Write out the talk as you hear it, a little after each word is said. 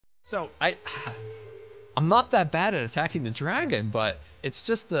So I'm not that bad at attacking the dragon, but it's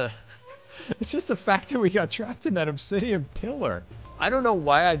just the fact that we got trapped in that obsidian pillar. I don't know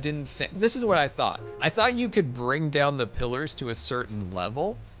why I didn't think. This is what I thought. I thought you could bring down the pillars to a certain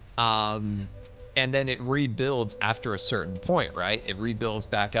level, and then it rebuilds after a certain point, right? It rebuilds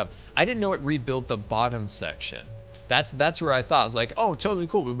back up. I didn't know it rebuilt the bottom section. That's where I thought. I was like, oh, totally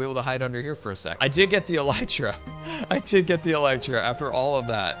cool. We'll be able to hide under here for a sec. I did get the elytra. I did get the elytra after all of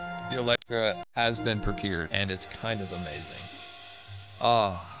that. The elytra has been procured, and it's kind of amazing.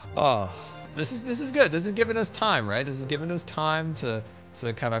 Oh, this is good. This is giving us time, right? This is giving us time to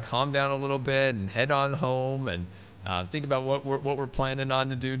kind of calm down a little bit and head on home and think about what we're planning on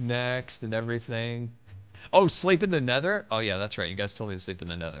to do next and everything. Oh, sleep in the Nether? Oh yeah, that's right. You guys told me to sleep in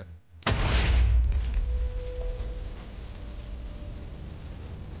the Nether.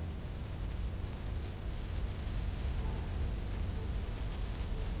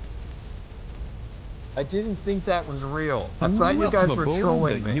 I didn't think that was real. I thought you guys were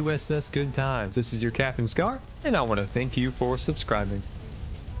trolling me. USS Good Times. This is your Captain Scar, and I want to thank you for subscribing.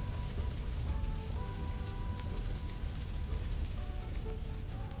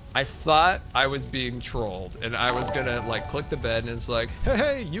 I thought I was being trolled, and I was gonna like click the bed, and it's like,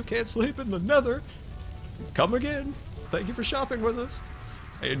 hey, you can't sleep in the Nether. Come again. Thank you for shopping with us.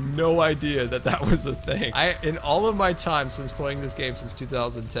 I had no idea that that was a thing. In all of my time since playing this game since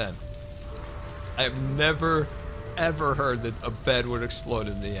 2010, I have never, ever heard that a bed would explode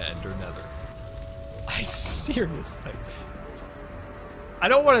in the end or Nether. I seriously. I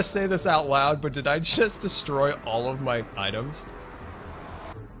don't want to say this out loud, but did I just destroy all of my items?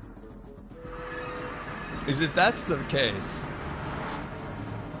 Because if that's the case,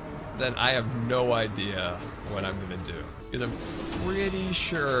 then I have no idea what I'm gonna do. Because I'm pretty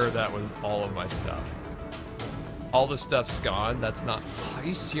sure that was all of my stuff. All the stuff's gone. That's not. Oh, are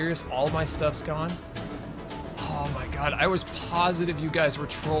you serious? All my stuff's gone? Oh my god, I was positive you guys were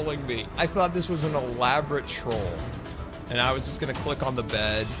trolling me. I thought this was an elaborate troll. And I was just gonna click on the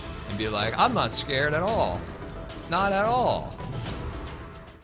bed and be like, I'm not scared at all. Not at all.